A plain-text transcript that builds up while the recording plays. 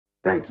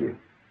Thank you.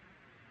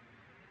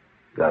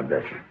 God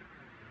bless you.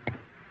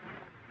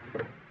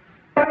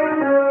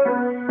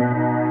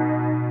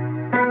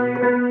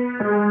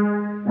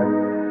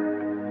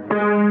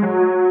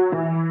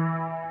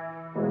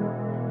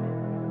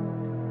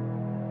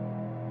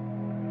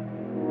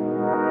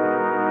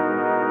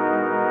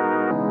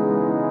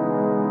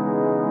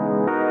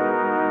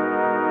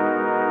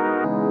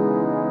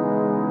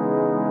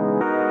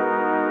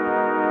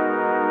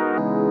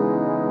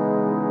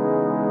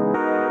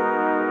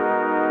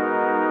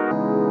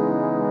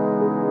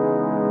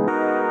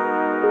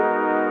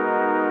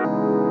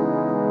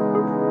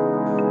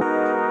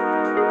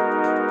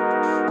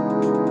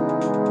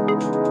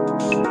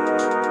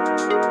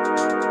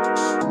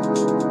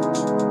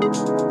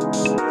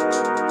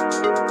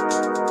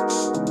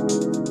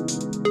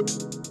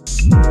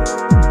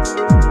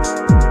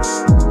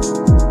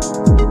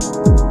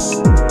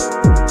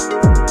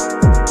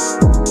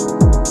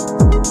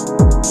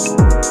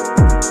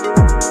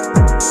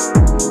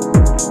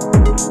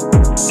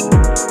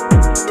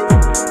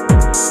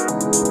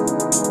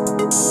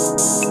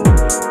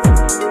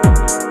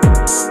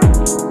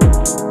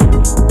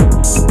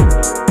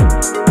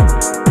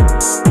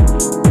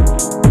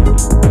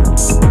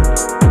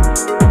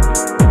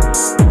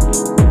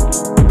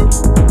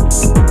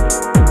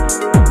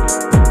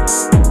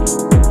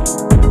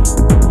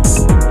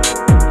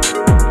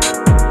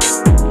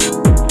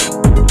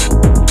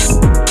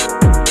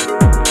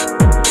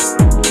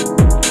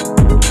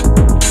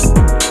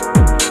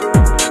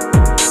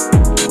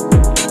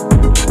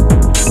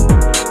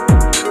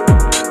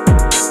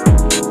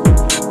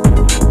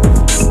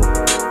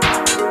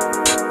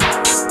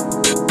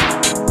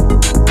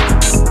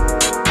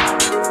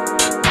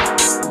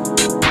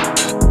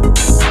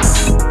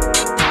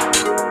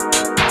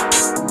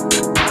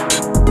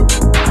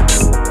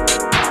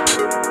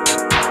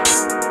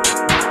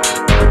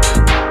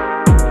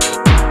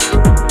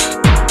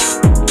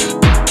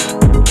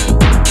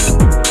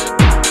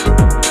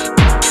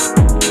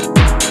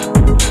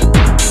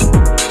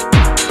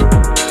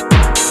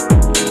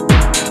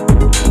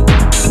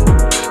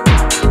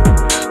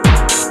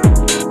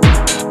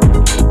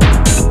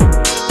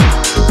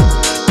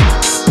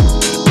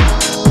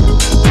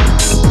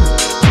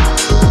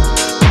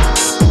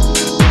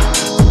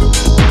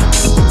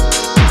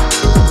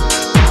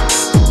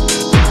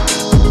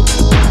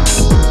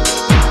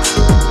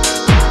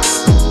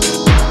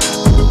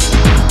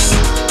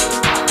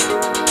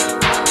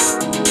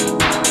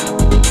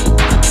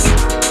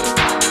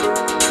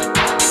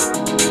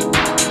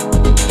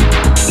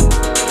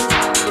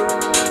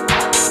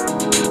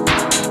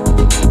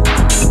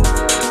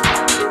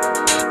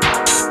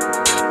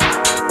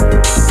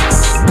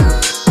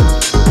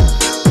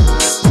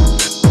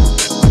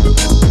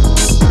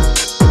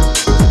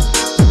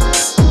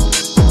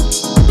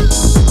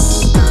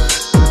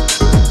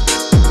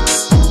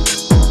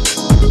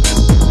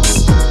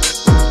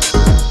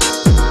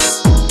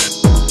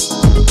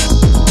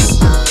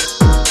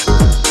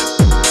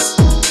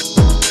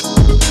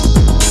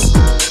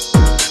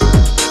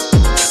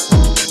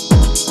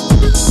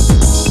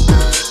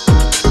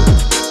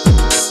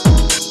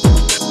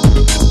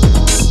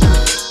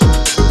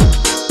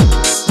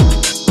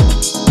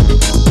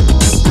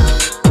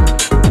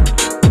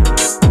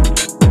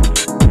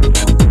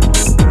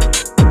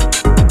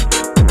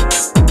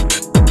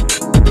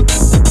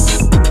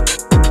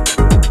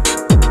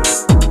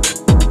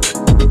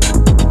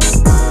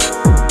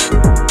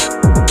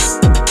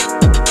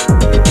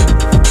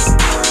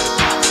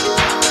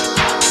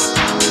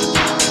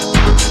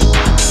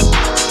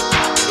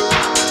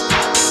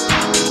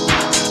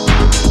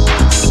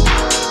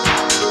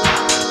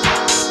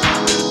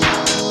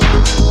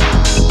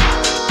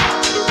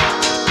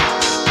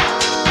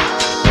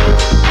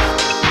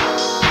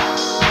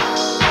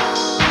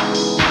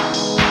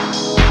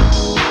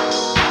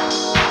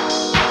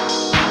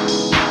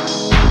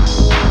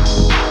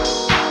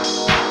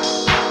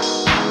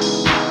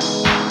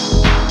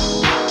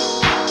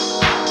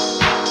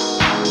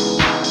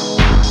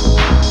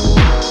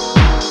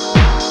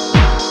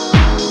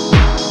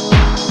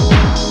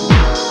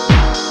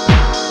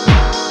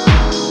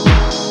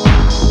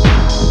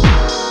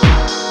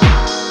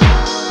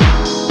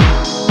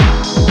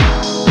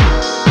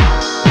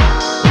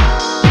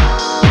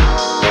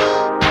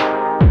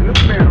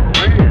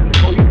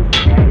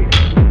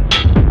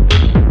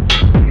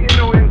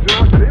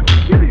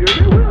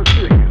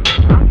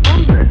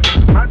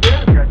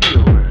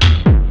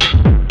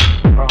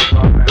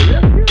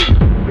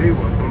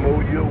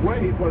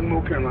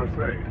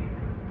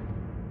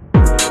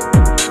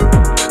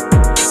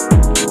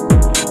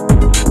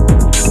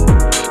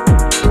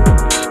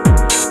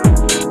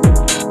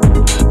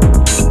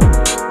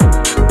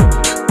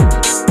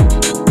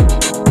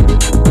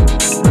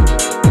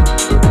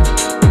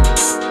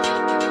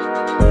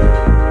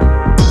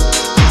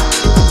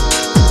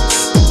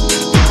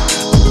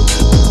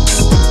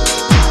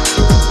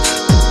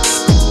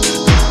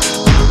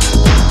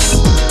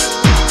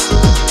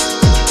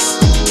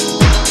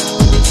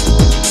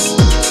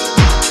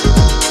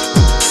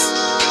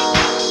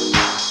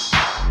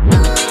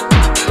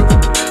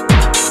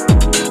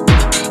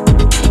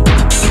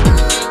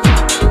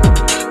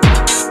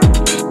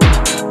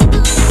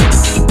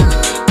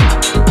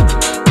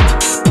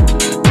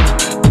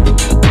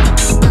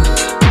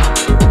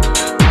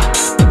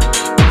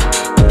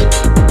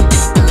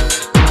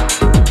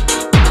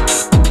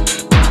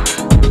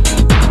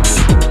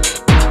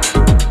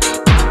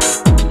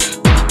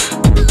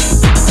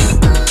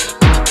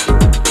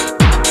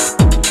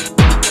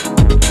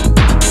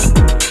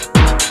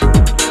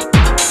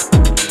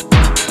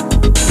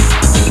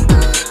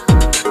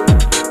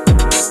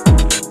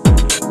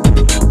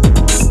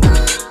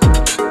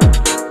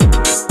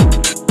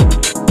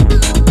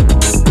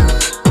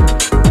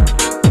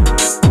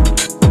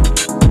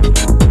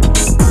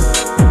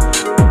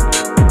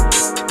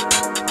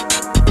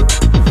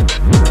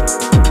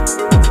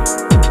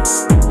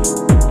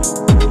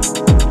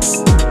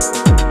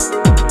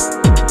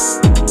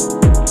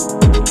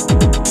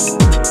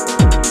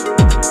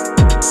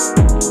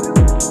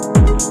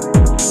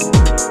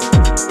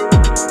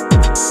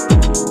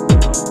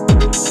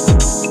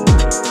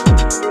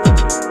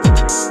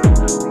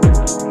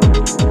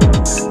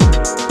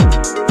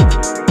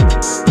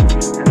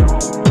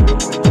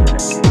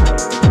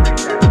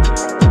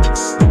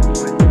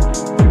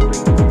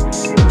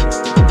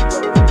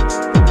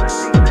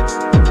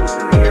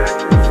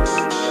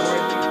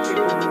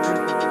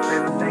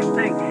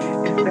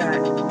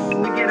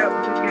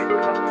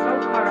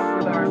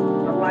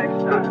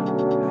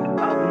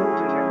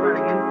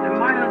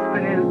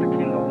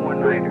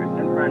 all-nighters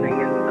and running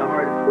and the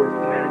hardest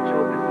working man in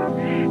show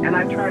business. And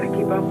I try to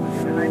keep up with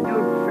him, and I do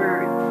a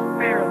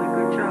fairly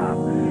good job.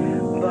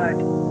 But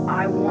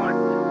I want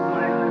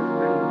my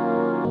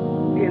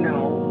husband, you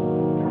know,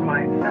 for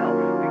myself,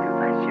 because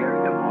I share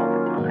him all the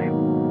time.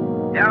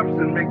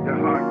 Absent make the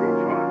heart grow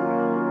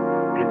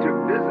fonder. It took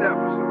this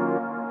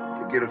episode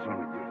to get us on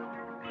the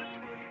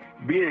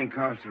good. Being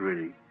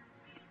incarcerated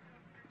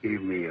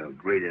gave me a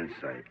great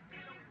insight.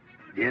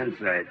 The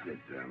insight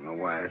that my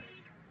wife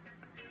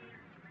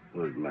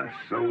was my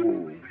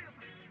soul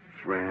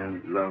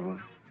friend,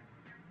 lover,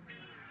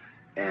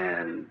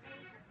 and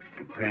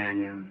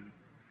companion.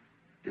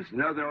 There's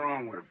nothing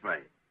wrong with a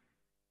fight.